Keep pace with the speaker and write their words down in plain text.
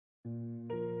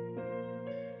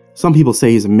Some people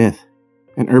say he's a myth,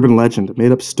 an urban legend, a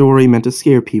made-up story meant to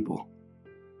scare people.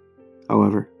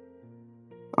 However,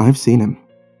 I've seen him.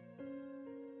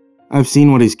 I've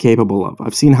seen what he's capable of.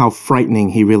 I've seen how frightening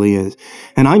he really is,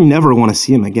 and I never want to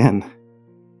see him again. I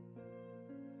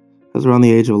was around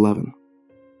the age of 11.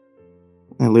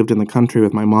 I lived in the country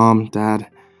with my mom, dad,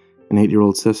 and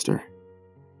 8-year-old sister.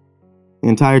 The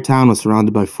entire town was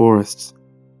surrounded by forests,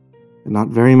 and not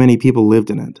very many people lived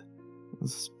in it. It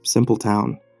was a simple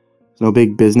town. There's no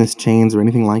big business chains or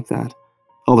anything like that.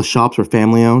 All the shops were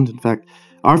family-owned. In fact,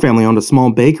 our family owned a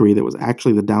small bakery that was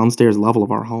actually the downstairs level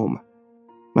of our home.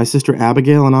 My sister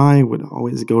Abigail and I would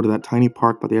always go to that tiny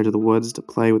park by the edge of the woods to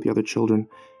play with the other children,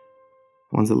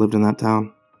 the ones that lived in that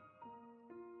town.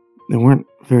 There weren't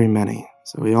very many,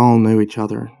 so we all knew each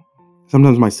other.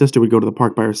 Sometimes my sister would go to the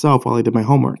park by herself while I did my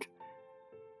homework.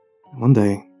 One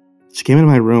day, she came into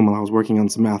my room while I was working on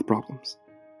some math problems.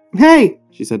 "Hey,"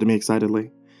 she said to me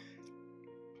excitedly.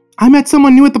 "I met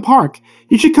someone new at the park.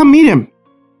 You should come meet him."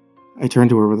 I turned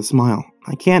to her with a smile.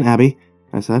 "I can't, Abby,"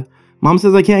 I said. "Mom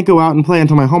says I can't go out and play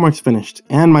until my homework's finished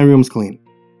and my room's clean."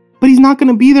 "But he's not going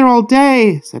to be there all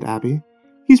day," said Abby.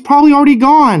 "He's probably already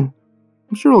gone."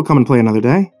 "I'm sure he'll come and play another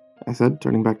day," I said,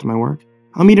 turning back to my work.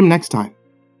 "I'll meet him next time."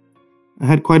 I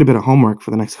had quite a bit of homework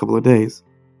for the next couple of days.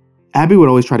 Abby would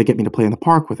always try to get me to play in the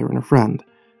park with her and her friend,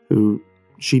 who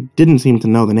she didn't seem to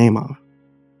know the name of,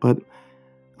 but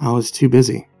I was too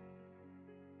busy.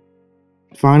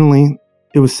 Finally,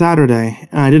 it was Saturday,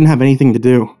 and I didn't have anything to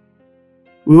do.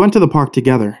 We went to the park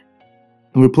together,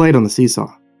 and we played on the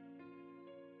seesaw.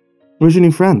 "Where's your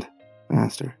new friend?" I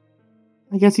asked her.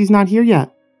 "I guess he's not here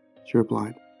yet," she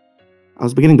replied. I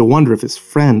was beginning to wonder if this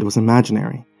friend was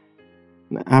imaginary.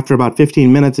 After about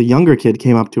 15 minutes, a younger kid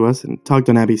came up to us and tugged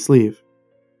on Abby's sleeve.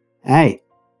 "Hey,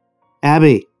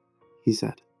 Abby," he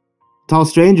said. "Tall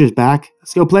stranger's back.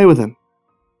 Let's go play with him."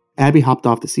 Abby hopped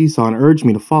off the seesaw and urged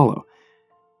me to follow.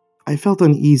 I felt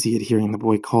uneasy at hearing the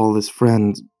boy call his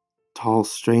friend tall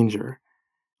stranger.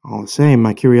 All the same,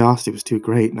 my curiosity was too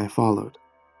great, and I followed.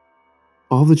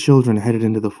 All the children headed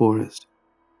into the forest,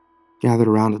 gathered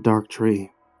around a dark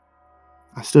tree.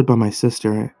 I stood by my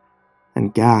sister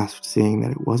and gasped, seeing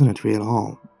that it wasn't a tree at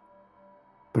all,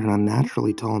 but an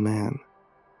unnaturally tall man.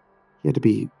 He had to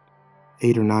be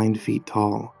 8 or 9 feet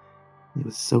tall. He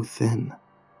was so thin.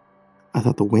 I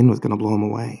thought the wind was going to blow him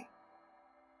away.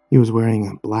 He was wearing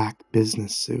a black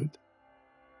business suit.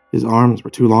 His arms were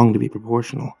too long to be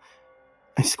proportional.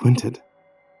 I squinted,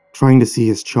 trying to see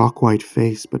his chalk-white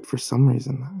face, but for some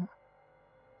reason,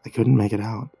 I couldn't make it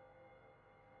out.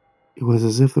 It was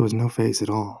as if there was no face at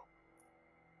all.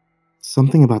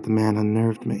 Something about the man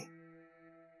unnerved me.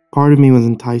 Part of me was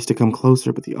enticed to come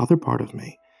closer, but the other part of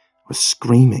me was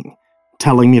screaming,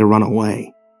 telling me to run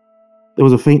away. There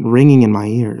was a faint ringing in my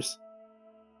ears.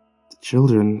 The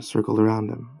children circled around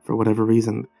him. For whatever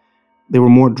reason, they were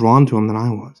more drawn to him than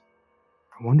I was.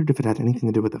 I wondered if it had anything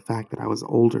to do with the fact that I was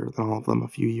older than all of them a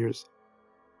few years.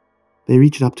 They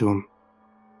reached up to him,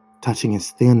 touching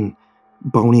his thin,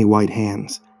 bony white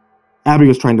hands. Abby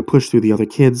was trying to push through the other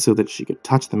kids so that she could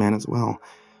touch the man as well.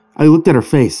 I looked at her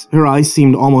face. Her eyes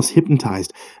seemed almost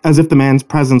hypnotized, as if the man's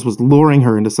presence was luring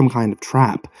her into some kind of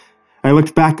trap. I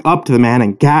looked back up to the man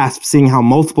and gasped, seeing how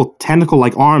multiple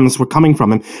tentacle-like arms were coming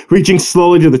from him, reaching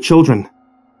slowly to the children.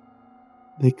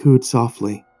 They cooed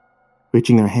softly,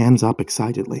 reaching their hands up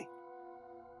excitedly.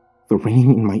 The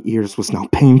ringing in my ears was now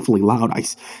painfully loud. I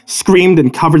screamed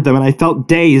and covered them, and I felt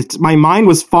dazed. My mind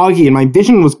was foggy, and my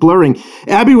vision was blurring.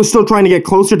 Abby was still trying to get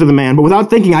closer to the man, but without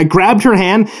thinking, I grabbed her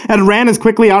hand and ran as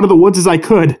quickly out of the woods as I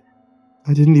could.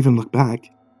 I didn't even look back.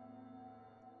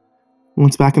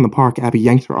 Once back in the park, Abby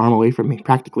yanked her arm away from me,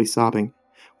 practically sobbing.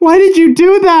 "Why did you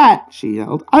do that?" she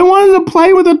yelled. "I wanted to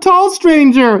play with a tall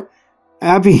stranger."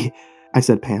 "Abby," I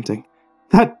said, panting.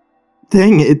 "That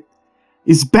thing, it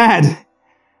is bad.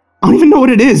 I don't even know what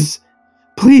it is.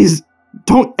 Please,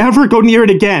 don't ever go near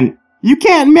it again." "You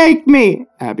can't make me,"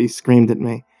 Abby screamed at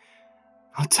me.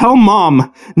 "I'll tell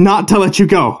Mom not to let you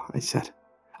go," I said.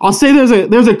 "I'll say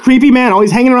there's a creepy man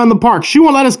always hanging around the park. She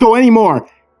won't let us go anymore."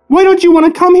 "Why don't you want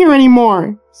to come here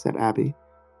anymore?" said Abby.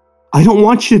 "I don't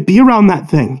want you to be around that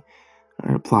thing,"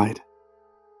 I replied.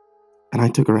 And I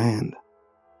took her hand,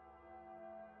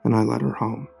 and I led her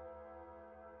home.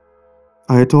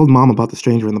 I had told Mom about the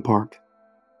stranger in the park,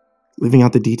 leaving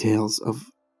out the details of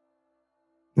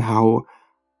how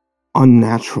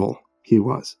unnatural he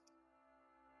was.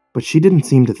 But she didn't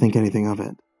seem to think anything of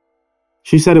it.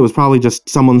 She said it was probably just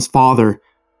someone's father,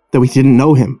 that we didn't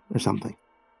know him or something.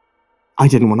 I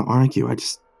didn't want to argue. I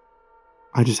just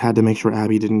had to make sure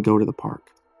Abby didn't go to the park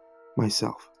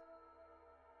myself.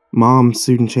 Mom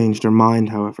soon changed her mind,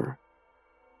 however.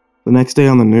 The next day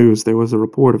on the news, there was a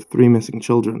report of 3 missing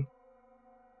children.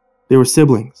 They were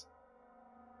siblings,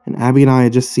 and Abby and I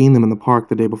had just seen them in the park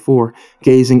the day before,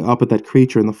 gazing up at that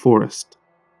creature in the forest.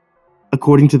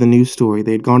 According to the news story,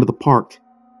 they had gone to the park,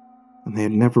 and they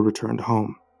had never returned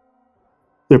home.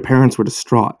 Their parents were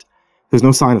distraught. There's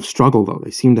no sign of struggle, though.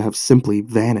 They seemed to have simply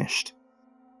vanished.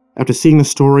 After seeing the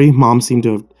story, Mom seemed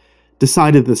to have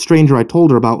decided the stranger I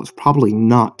told her about was probably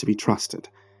not to be trusted,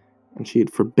 and she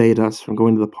had forbade us from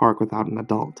going to the park without an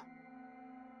adult.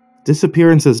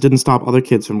 Disappearances didn't stop other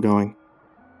kids from going.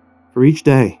 For each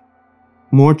day,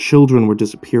 more children were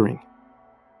disappearing.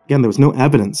 Again, there was no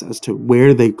evidence as to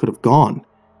where they could have gone.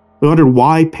 I wondered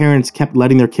why parents kept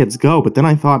letting their kids go, but then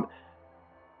I thought,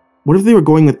 what if they were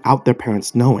going without their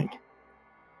parents knowing?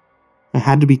 I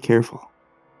had to be careful.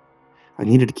 I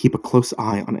needed to keep a close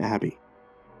eye on Abby.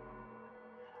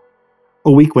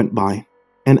 A week went by,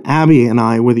 and Abby and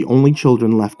I were the only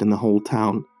children left in the whole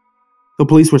town. The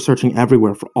police were searching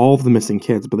everywhere for all of the missing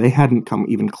kids, but they hadn't come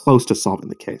even close to solving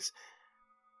the case.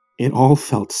 It all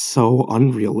felt so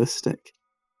unrealistic.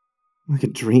 Like a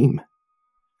dream.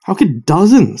 How could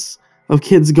dozens of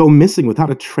kids go missing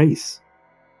without a trace?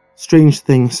 Strange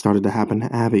things started to happen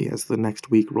to Abby as the next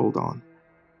week rolled on.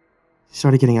 She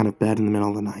started getting out of bed in the middle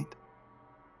of the night,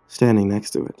 standing next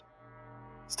to it,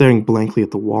 staring blankly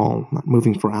at the wall, not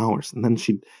moving for hours, and then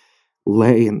she'd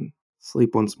lay and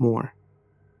sleep once more.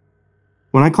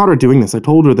 When I caught her doing this, I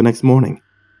told her the next morning.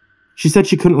 She said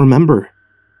she couldn't remember.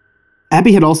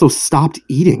 Abby had also stopped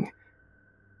eating.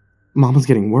 Mom was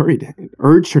getting worried. It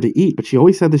urged her to eat, but she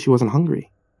always said that she wasn't hungry.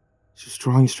 She was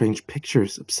drawing strange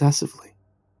pictures obsessively,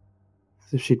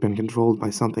 as if she'd been controlled by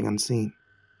something unseen.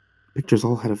 The pictures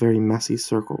all had a very messy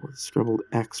circle with a scribbled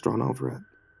X drawn over it,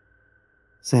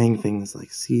 saying things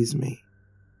like "seize me,"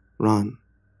 "run,"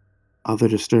 other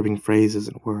disturbing phrases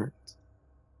and words.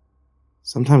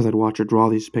 Sometimes I'd watch her draw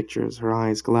these pictures, her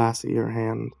eyes glassy, her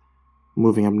hand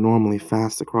moving abnormally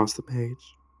fast across the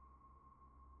page.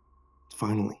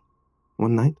 Finally,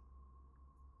 one night,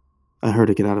 I heard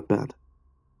her get out of bed.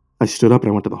 I stood up and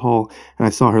I went to the hall, and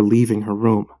I saw her leaving her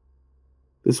room.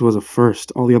 This was a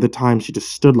first. All the other times she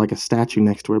just stood like a statue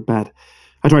next to her bed.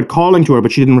 I tried calling to her,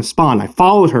 but she didn't respond. I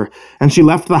followed her, and she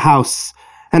left the house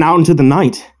and out into the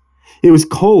night. It was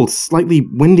cold, slightly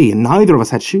windy, and neither of us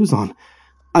had shoes on.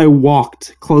 I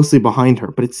walked closely behind her,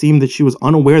 but it seemed that she was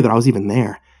unaware that I was even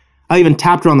there. I even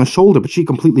tapped her on the shoulder, but she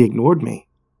completely ignored me.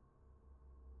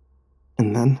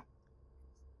 And then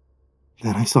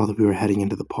I saw that we were heading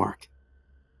into the park.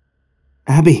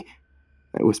 "Abby,"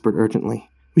 I whispered urgently,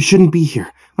 "we shouldn't be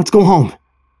here. Let's go home."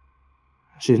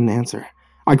 She didn't answer.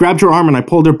 I grabbed her arm and I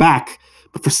pulled her back,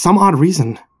 but for some odd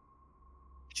reason,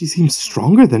 she seemed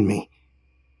stronger than me.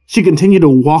 She continued to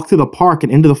walk through the park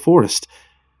and into the forest.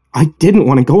 I didn't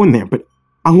want to go in there, but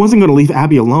I wasn't going to leave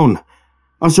Abby alone.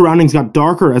 Our surroundings got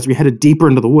darker as we headed deeper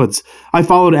into the woods. I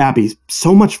followed Abby,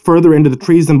 so much further into the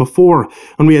trees than before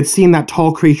when we had seen that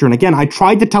tall creature, and again, I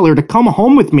tried to tell her to come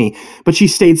home with me, but she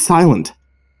stayed silent.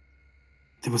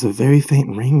 There was a very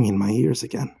faint ringing in my ears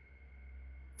again.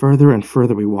 Further and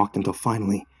further we walked until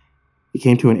finally we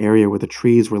came to an area where the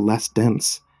trees were less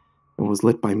dense and was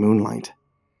lit by moonlight.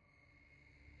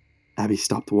 Abby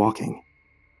stopped walking.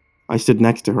 I stood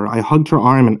next to her. I hugged her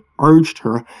arm and urged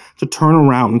her to turn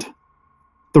around.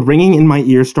 The ringing in my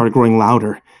ears started growing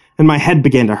louder, and my head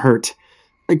began to hurt.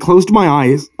 I closed my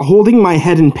eyes, holding my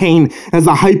head in pain as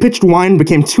the high-pitched whine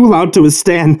became too loud to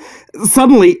withstand.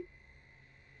 Suddenly,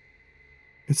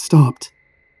 it stopped.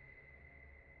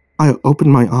 I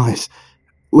opened my eyes,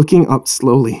 looking up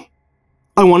slowly.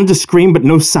 I wanted to scream, but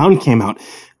no sound came out.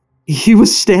 He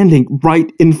was standing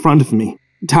right in front of me,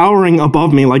 towering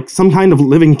above me like some kind of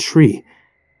living tree.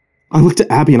 I looked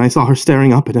at Abby and I saw her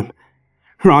staring up at him,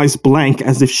 her eyes blank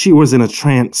as if she was in a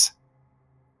trance.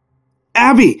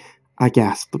 "Abby!" I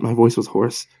gasped, but my voice was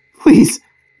hoarse. "Please,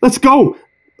 let's go!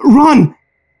 Run!"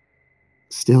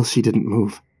 Still, she didn't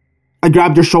move. I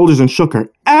grabbed her shoulders and shook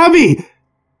her. "Abby!"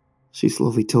 She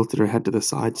slowly tilted her head to the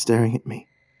side, staring at me.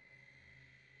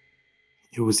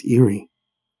 It was eerie,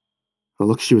 the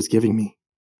look she was giving me.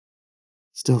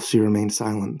 Still, she remained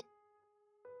silent.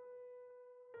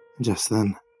 Just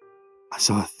then, I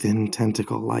saw a thin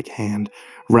tentacle-like hand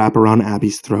wrap around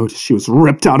Abby's throat. She was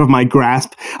ripped out of my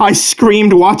grasp. I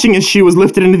screamed, watching as she was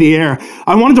lifted into the air.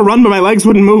 I wanted to run, but my legs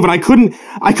wouldn't move, and I couldn't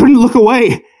look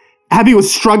away. Abby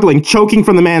was struggling, choking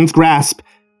from the man's grasp.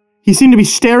 He seemed to be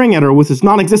staring at her with his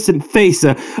non-existent face.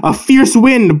 A fierce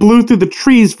wind blew through the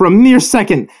trees for a mere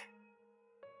second.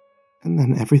 And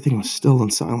then everything was still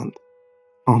and silent.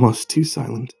 Almost too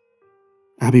silent.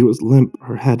 Abby was limp,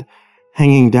 her head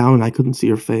hanging down and I couldn't see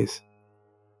her face.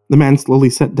 The man slowly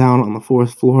sat down on the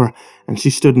 4th floor, and she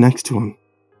stood next to him,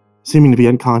 seeming to be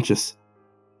unconscious.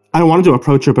 I wanted to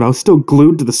approach her, but I was still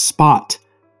glued to the spot.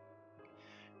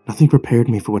 Nothing prepared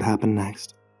me for what happened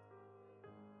next.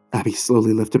 Abby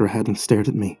slowly lifted her head and stared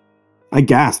at me. I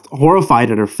gasped,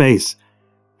 horrified at her face.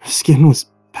 Her skin was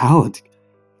pallid,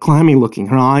 clammy looking.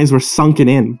 Her eyes were sunken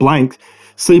in, blank,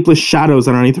 sleepless shadows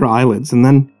underneath her eyelids, and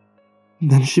then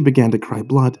she began to cry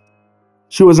blood.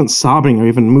 She wasn't sobbing or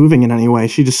even moving in any way.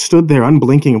 She just stood there,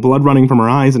 unblinking, blood running from her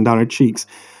eyes and down her cheeks.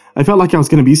 I felt like I was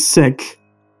going to be sick.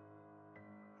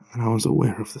 And I was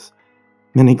aware of this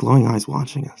many glowing eyes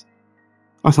watching us.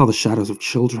 I saw the shadows of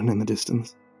children in the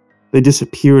distance. They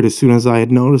disappeared as soon as I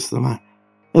had noticed them. I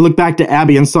looked back to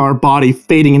Abby and saw her body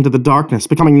fading into the darkness,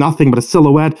 becoming nothing but a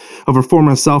silhouette of her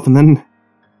former self, and then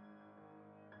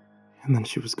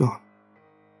she was gone.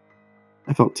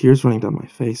 I felt tears running down my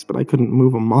face, but I couldn't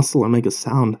move a muscle or make a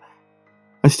sound.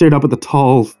 I stared up at the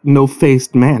tall,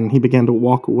 no-faced man, and he began to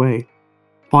walk away,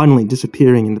 finally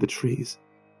disappearing into the trees.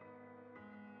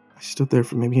 I stood there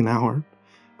for maybe an hour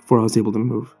before I was able to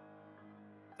move.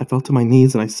 I fell to my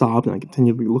knees and I sobbed, and I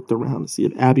continually looked around to see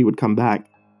if Abby would come back.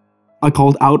 I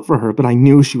called out for her, but I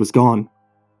knew she was gone.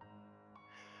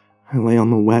 I lay on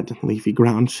the wet and leafy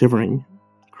ground, shivering,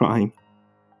 crying.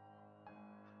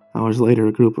 Hours later,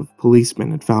 a group of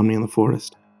policemen had found me in the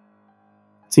forest.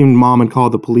 It seemed Mom had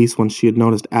called the police once she had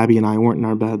noticed Abby and I weren't in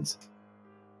our beds.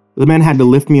 The men had to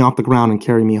lift me off the ground and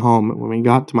carry me home, and when we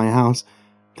got to my house,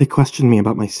 they questioned me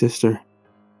about my sister,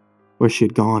 where she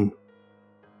had gone.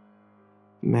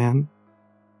 Man,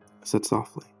 I said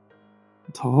softly.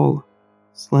 A tall,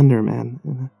 slender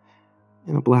man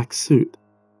in a black suit.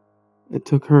 It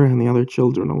took her and the other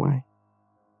children away.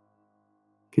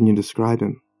 Can you describe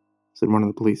him? Said one of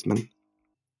the policemen. He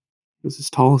was as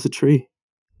tall as a tree.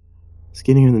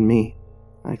 Skinnier than me,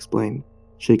 I explained,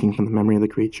 shaking from the memory of the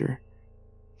creature.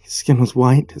 His skin was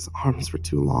white, his arms were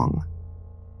too long.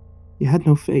 He had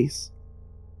no face.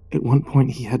 At one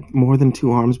point he had more than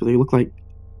 2 arms, but they looked like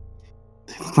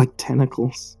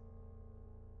tentacles.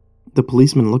 The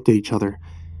policemen looked at each other.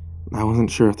 I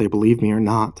wasn't sure if they believed me or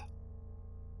not.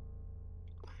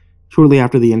 Shortly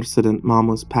after the incident, Mom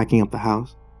was packing up the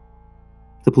house.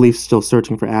 The police still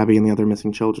searching for Abby and the other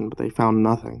missing children, but they found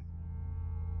nothing.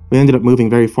 We ended up moving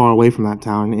very far away from that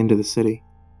town into the city.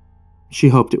 She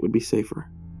hoped it would be safer.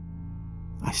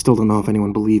 I still don't know if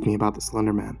anyone believed me about the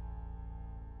Slender Man.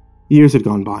 Years had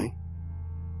gone by,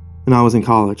 and I was in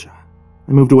college.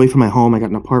 I moved away from my home. I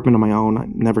got an apartment on my own. I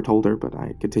never told her, but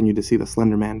I continued to see the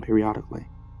Slender Man periodically.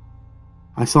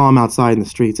 I saw him outside in the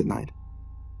streets at night.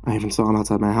 I even saw him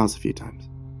outside my house a few times.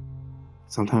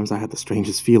 Sometimes I had the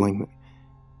strangest feeling that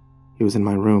he was in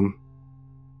my room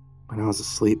when I was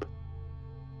asleep,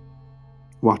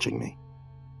 watching me.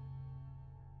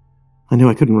 I knew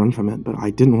I couldn't run from it, but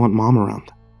I didn't want Mom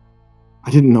around.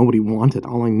 I didn't know what he wanted.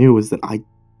 All I knew was that I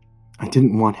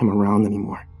didn't want him around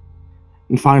anymore.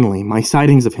 And finally, my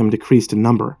sightings of him decreased in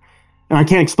number. And I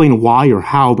can't explain why or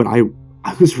how, but I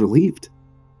was relieved.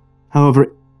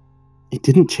 However, it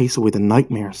didn't chase away the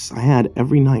nightmares I had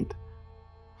every night.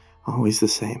 Always the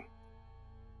same.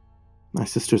 My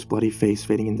sister's bloody face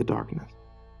fading into darkness.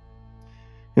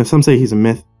 Some say he's a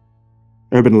myth,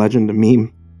 urban legend, a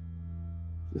meme,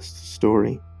 just a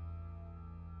story.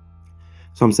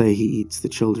 Some say he eats the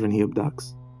children he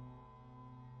abducts.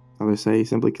 Others say he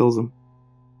simply kills them.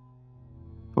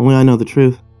 Only I know the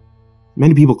truth.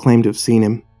 Many people claim to have seen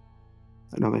him.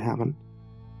 I know they haven't.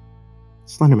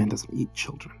 Slenderman doesn't eat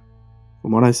children.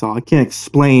 From what I saw, I can't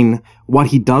explain what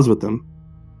he does with them.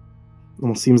 It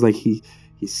almost seems like he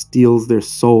steals their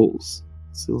souls,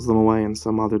 seals them away in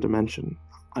some other dimension.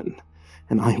 And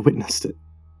I witnessed it.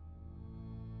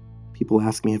 People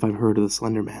ask me if I've heard of the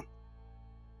Slender Man.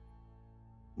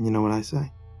 You know what I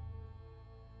say?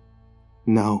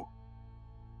 No.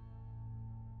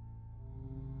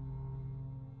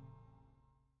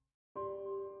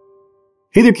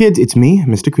 Hey there kids, it's me,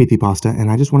 MrCreepyPasta,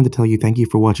 and I just wanted to tell you thank you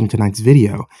for watching tonight's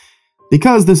video.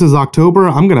 Because this is October,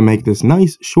 I'm gonna make this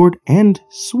nice, short, and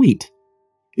sweet.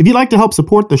 If you'd like to help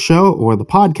support the show or the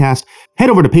podcast, head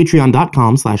over to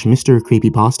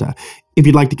patreon.com/MrCreepyPasta. If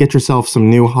you'd like to get yourself some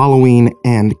new Halloween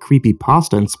and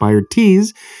Creepypasta inspired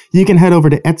teas, you can head over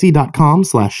to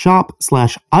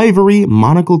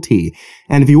etsy.com/shop/ivorymonocletea.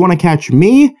 And if you want to catch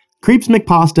me,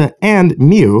 CreepsMcPasta and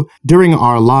Myuu during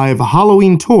our live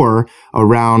Halloween tour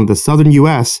around the southern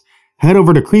US, head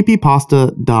over to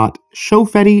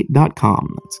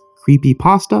creepypasta.shofetti.com. That's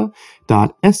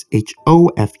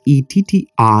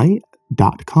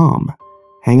creepypasta.shofetti.com.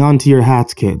 Hang on to your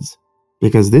hats, kids,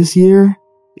 because this year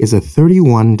is a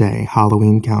 31-day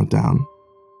Halloween countdown.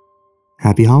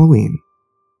 Happy Halloween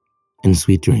and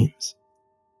sweet dreams.